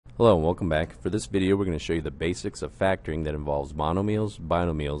Hello and welcome back. For this video we're going to show you the basics of factoring that involves monomials,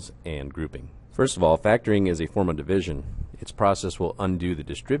 binomials, and grouping. First of all, factoring is a form of division. Its process will undo the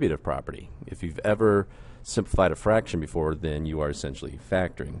distributive property. If you've ever simplified a fraction before, then you are essentially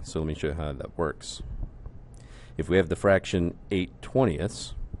factoring. So let me show you how that works. If we have the fraction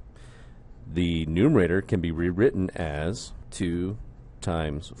 8/20ths, the numerator can be rewritten as 2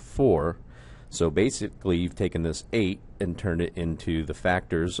 times 4. So basically you've taken this 8 and turned it into the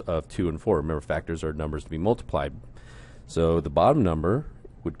factors of 2 and 4. Remember, factors are numbers to be multiplied. So the bottom number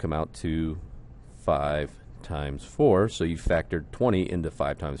would come out to 5 times 4. So you factored 20 into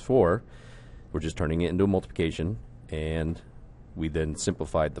 5 times 4. We're just turning it into a multiplication, and we then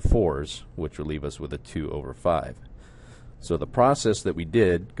simplified the 4's, which will leave us with a 2 over 5. So the process that we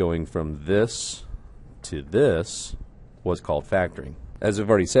did going from this to this was called factoring. As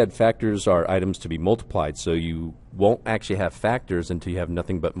I've already said, factors are items to be multiplied, so you won't actually have factors until you have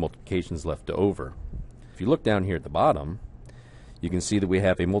nothing but multiplications left over. If you look down here at the bottom, you can see that we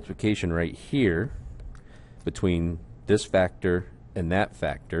have a multiplication right here between this factor and that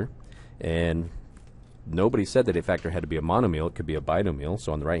factor, and nobody said that a factor had to be a monomial. It could be a binomial.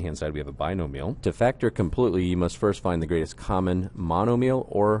 So on the right hand side we have a binomial. To factor completely, you must first find the greatest common monomial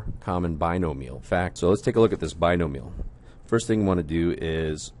or common binomial. So let's take a look at this binomial. First thing we want to do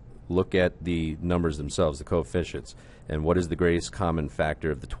is look at the numbers themselves, the coefficients, and what is the greatest common factor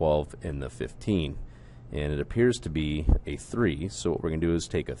of the 12 and the 15. And it appears to be a 3, so what we're going to do is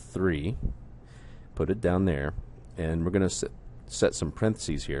take a 3, put it down there, and we're going to set some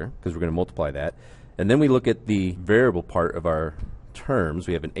parentheses here because we're going to multiply that. And then we look at the variable part of our terms.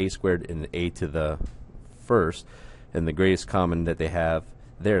 We have an a squared and an a to the first, and the greatest common that they have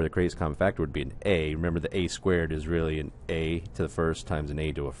there, the greatest common factor would be an a. Remember, the a squared is really an a to the first times an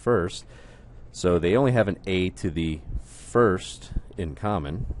a to a first. So they only have an a to the first in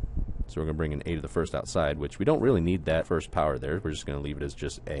common. So we're going to bring an a to the first outside, which we don't really need that first power there. We're just going to leave it as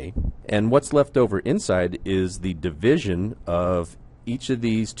just a. And what's left over inside is the division of each of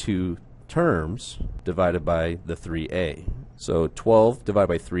these two terms divided by the 3a. So 12 divided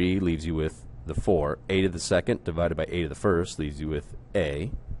by 3 leaves you with the 4. A to the second divided by a to the first leaves you with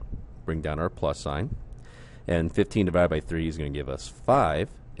a. Bring down our plus sign. And 15 divided by 3 is going to give us 5.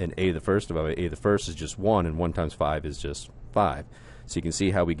 And a to the first divided by a to the first is just 1, and 1 times 5 is just 5. So you can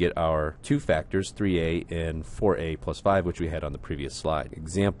see how we get our two factors, 3a and 4a plus 5, which we had on the previous slide.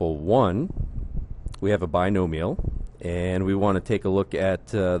 Example 1, we have a binomial, and we want to take a look at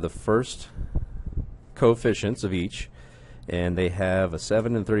the first coefficients of each. And they have a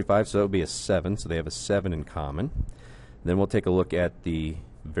 7 and 35, so that would be a 7, so they have a 7 in common. Then we'll take a look at the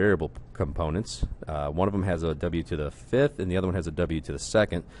variable components. One of them has a w to the 5th, and the other one has a w to the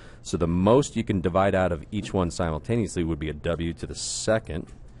 2nd. So the most you can divide out of each one simultaneously would be a w to the 2nd.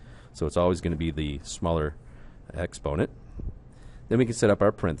 So it's always going to be the smaller exponent. Then we can set up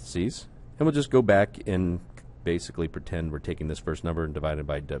our parentheses, and we'll just go back and basically pretend we're taking this first number and dividing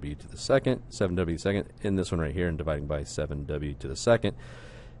by w to the 2nd, 7w to the 2nd, and this one right here and dividing by 7w to the 2nd.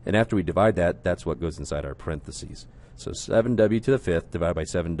 And after we divide that, that's what goes inside our parentheses. So 7w to the 5th divided by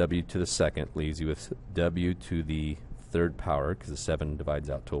 7w to the 2nd leaves you with w to the 3rd power, because the 7 divides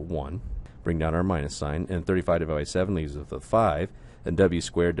out to a 1. Bring down our minus sign, and 35 divided by 7 leaves us with a 5, and w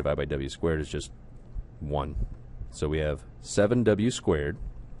squared divided by w squared is just 1. So we have 7w squared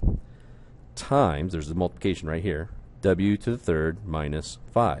times, there's the multiplication right here, w to the 3rd minus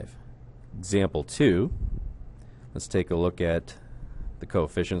 5. Example 2, let's take a look at the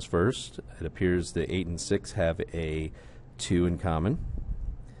coefficients first. It appears the 8 and 6 have a 2 in common.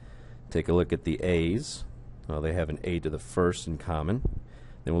 Take a look at the a's. Well, they have an a to the first in common.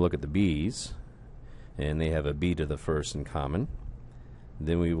 Then we'll look at the b's, and they have a b to the first in common.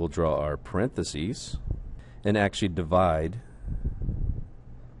 Then we will draw our parentheses and actually divide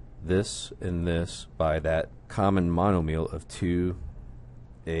this and this by that common monomial of 2ab.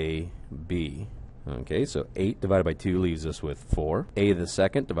 Okay, so 8 divided by 2 leaves us with 4. A to the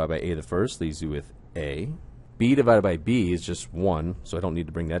second divided by a to the first leaves you with a. B divided by b is just 1, so I don't need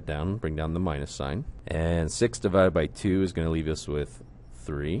to bring that down. Bring down the minus sign. And 6 divided by 2 is going to leave us with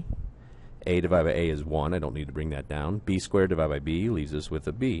 3. A divided by a is 1. I don't need to bring that down. B squared divided by b leaves us with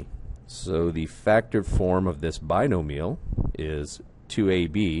a b. So the factored form of this binomial is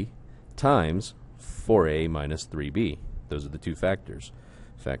 2ab times 4a minus 3b. Those are the two factors.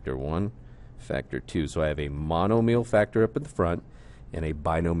 Factor 1, factor 2. So I have a monomial factor up at the front and a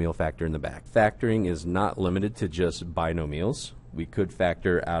binomial factor in the back. Factoring is not limited to just binomials. We could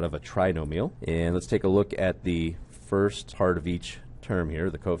factor out of a trinomial. And let's take a look at the first part of each term here,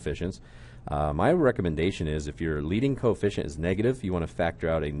 the coefficients. My recommendation is if your leading coefficient is negative, you want to factor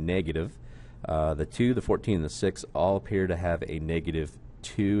out a negative. The 2, the 14, and the 6 all appear to have a negative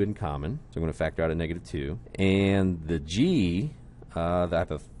 2 in common, so I'm going to factor out a negative 2. And the g, I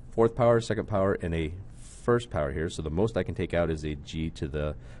have a fourth power, second power, and a first power here, so the most I can take out is a g to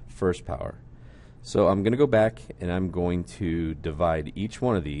the first power. So I'm going to go back and I'm going to divide each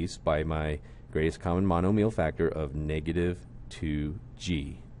one of these by my greatest common monomial factor of negative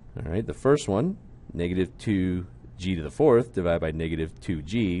 2g. Alright, the first one, negative 2g to the fourth divided by negative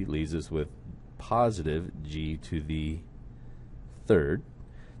 2g leaves us with positive g to the third.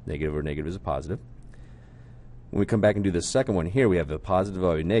 Negative over negative is a positive. When we come back and do the second one here, we have a positive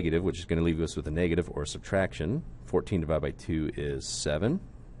divided by negative, which is going to leave us with a negative or subtraction. 14 divided by 2 is 7.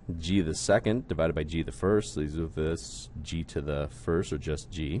 G to the second divided by g to the first leaves us with this g to the first, or just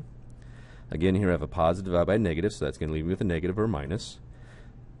g. Again, here I have a positive divided by negative, so that's going to leave me with a negative or minus.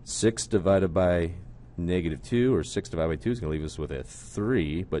 6 divided by negative 2, or 6 divided by 2 is going to leave us with a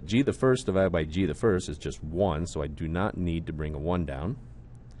 3, but g to the first divided by g to the first is just 1, so I do not need to bring a 1 down.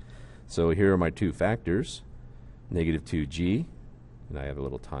 So here are my two factors, negative 2g, and I have a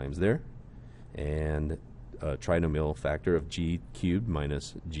little times there, and a trinomial factor of g cubed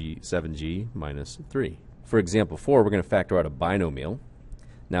minus 7g minus 3. For example 4, we're going to factor out a binomial.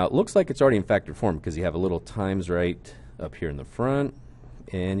 Now it looks like it's already in factored form because you have a little times right up here in the front,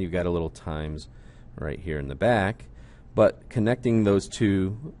 and you've got a little times right here in the back, but connecting those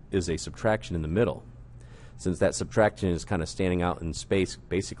two is a subtraction in the middle. Since that subtraction is kind of standing out in space,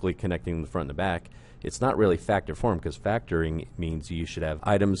 basically connecting the front and the back, it's not really factor form, because factoring means you should have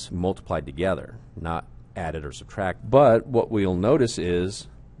items multiplied together, not added or subtract. But what we'll notice is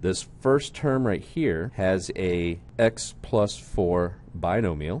this first term right here has a x plus 4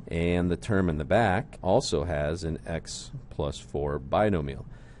 binomial, and the term in the back also has an x plus 4 binomial.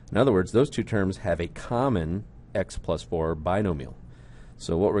 In other words, those two terms have a common x plus 4 binomial.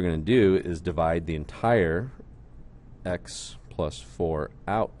 So what we're going to do is divide the entire x plus 4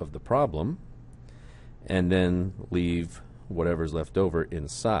 out of the problem, and then leave whatever's left over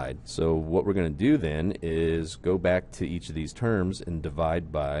inside. So what we're going to do then is go back to each of these terms and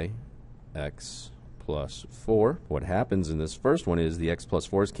divide by x plus 4. What happens in this first one is the x plus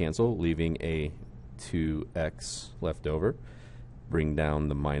 4's cancel, leaving a 2x left over. Bring down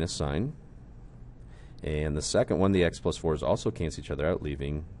the minus sign. And the second one, the x plus 4's also cancel each other out,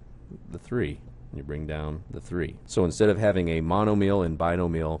 leaving the 3. You bring down the 3. So instead of having a monomial and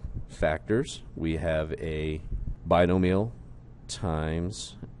binomial factors, we have a binomial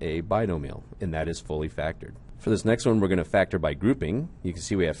times a binomial, and that is fully factored. For this next one, we're going to factor by grouping. You can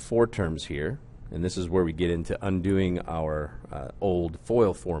see we have 4 terms here, and this is where we get into undoing our old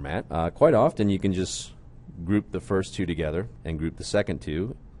FOIL format. Quite often you can just group the first 2 together and group the second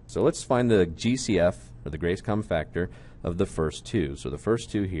 2. So let's find the GCF, or the greatest common factor, of the first 2. So the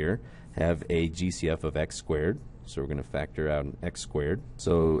first 2 here have a GCF of x squared, so we're going to factor out an x squared.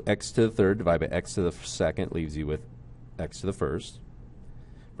 So x to the third divided by x to the second leaves you with x to the first.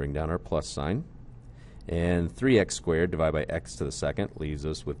 Bring down our plus sign. And 3x squared divided by x to the second leaves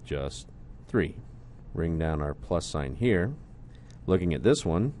us with just 3. Bring down our plus sign here. Looking at this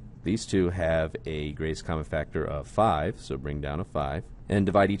one, these two have a greatest common factor of 5, so bring down a 5. And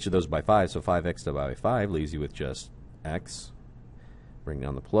divide each of those by 5, so 5x divided by 5 leaves you with just x. Bring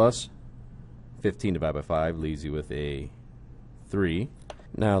down the plus. 15 divided by 5 leaves you with a 3.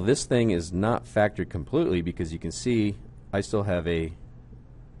 Now this thing is not factored completely because you can see I still have a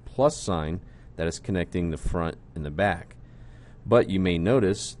plus sign that is connecting the front and the back. But you may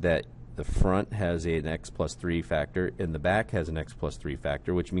notice that the front has an x plus 3 factor and the back has an x plus 3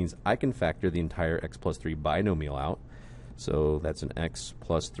 factor, which means I can factor the entire x plus 3 binomial out. So that's an x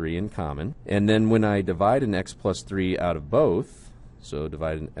plus 3 in common. And then when I divide an x plus 3 out of both, so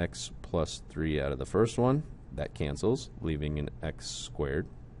divide an x plus 3 out of the first one, that cancels, leaving an x squared.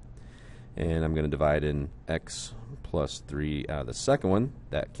 And I'm going to divide an x plus 3 out of the second one,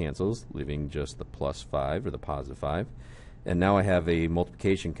 that cancels, leaving just the plus 5, or the positive 5. And now I have a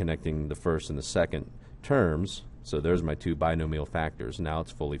multiplication connecting the first and the second terms, so there's my 2 binomial factors. Now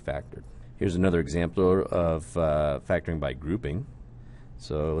it's fully factored. Here's another example of factoring by grouping.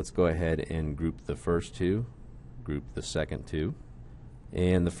 So let's go ahead and group the first 2, group the second 2.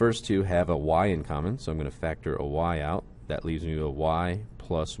 And the first 2 have a y in common, so I'm going to factor a y out. That leaves me a y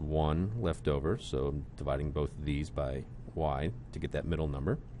plus 1 left over, so I'm dividing both of these by y to get that middle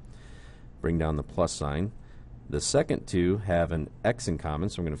number. Bring down the plus sign. The second 2 have an x in common,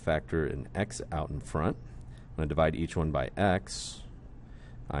 so I'm going to factor an x out in front. I'm going to divide each one by x.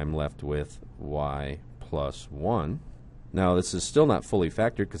 I'm left with y plus 1. Now this is still not fully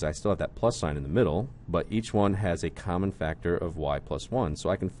factored because I still have that plus sign in the middle, but each one has a common factor of y plus 1. So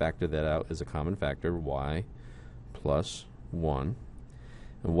I can factor that out as a common factor, y plus 1.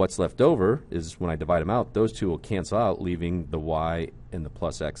 And what's left over is when I divide them out, those two will cancel out, leaving the y and the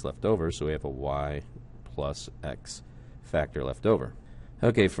plus x left over. So we have a y plus x factor left over.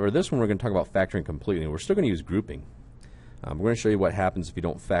 Okay, for this one we're going to talk about factoring completely. We're still going to use grouping. We're going to show you what happens if you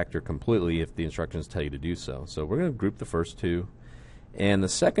don't factor completely if the instructions tell you to do so. So we're going to group the first two. And the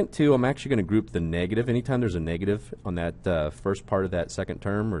second two, I'm actually going to group the negative. Anytime there's a negative on that first part of that second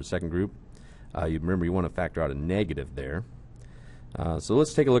term or second group, you remember you want to factor out a negative there. So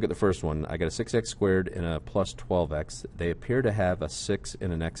let's take a look at the first one. I got a 6x squared and a plus 12x. They appear to have a 6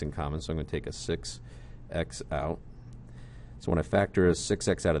 and an x in common, so I'm going to take a 6x out. So when I factor a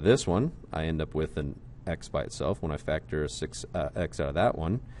 6x out of this one, I end up with an x by itself. When I factor a 6x out of that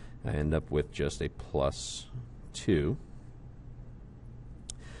one, I end up with just a plus 2.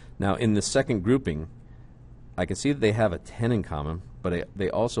 Now in the second grouping, I can see that they have a 10 in common, but they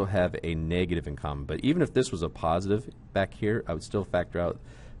also have a negative in common. But even if this was a positive back here, I would still factor out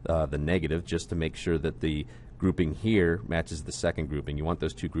the negative just to make sure that the grouping here matches the second grouping. You want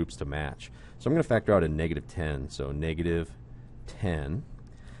those two groups to match. So I'm going to factor out a negative 10. So negative 10.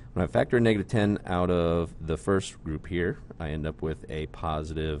 When I factor a negative 10 out of the first group here, I end up with a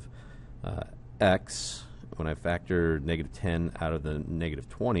positive x. When I factor negative 10 out of the negative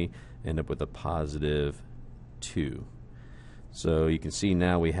 20, I end up with a positive 2. So you can see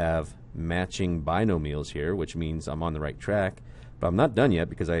now we have matching binomials here, which means I'm on the right track. But I'm not done yet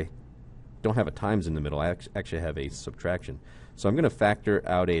because I don't have a times in the middle. I actually have a subtraction. So I'm going to factor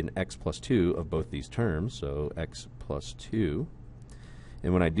out an x plus 2 of both these terms, so x plus 2.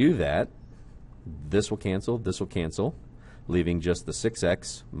 And when I do that, this will cancel, leaving just the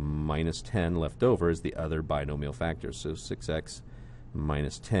 6x minus 10 left over as the other binomial factor. So 6x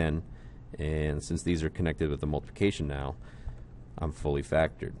minus 10, and since these are connected with the multiplication now, I'm fully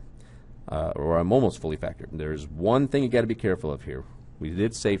factored. Or I'm almost fully factored. There's one thing you got to be careful of here. We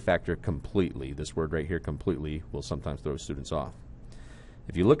did say factor completely. This word right here, completely, will sometimes throw students off.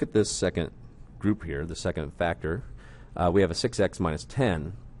 If you look at this second group here, the second factor, we have a 6x minus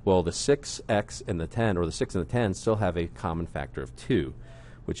 10. Well, the 6x and the 10, or the 6 and the 10, still have a common factor of 2,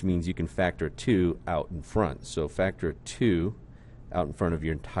 which means you can factor a 2 out in front. So factor a 2 out in front of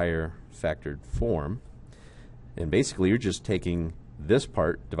your entire factored form. And basically, you're just taking this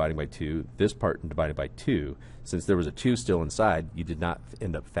part, dividing by 2, this part, and divided by 2. Since there was a 2 still inside, you did not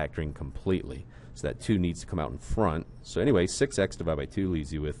end up factoring completely. So that 2 needs to come out in front. So anyway, 6x divided by 2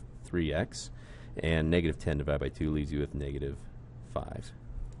 leaves you with 3x. And negative 10 divided by 2 leaves you with negative 5.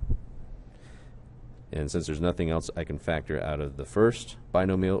 And since there's nothing else I can factor out of the first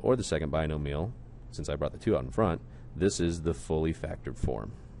binomial or the second binomial, since I brought the 2 out in front, this is the fully factored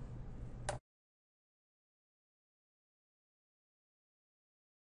form.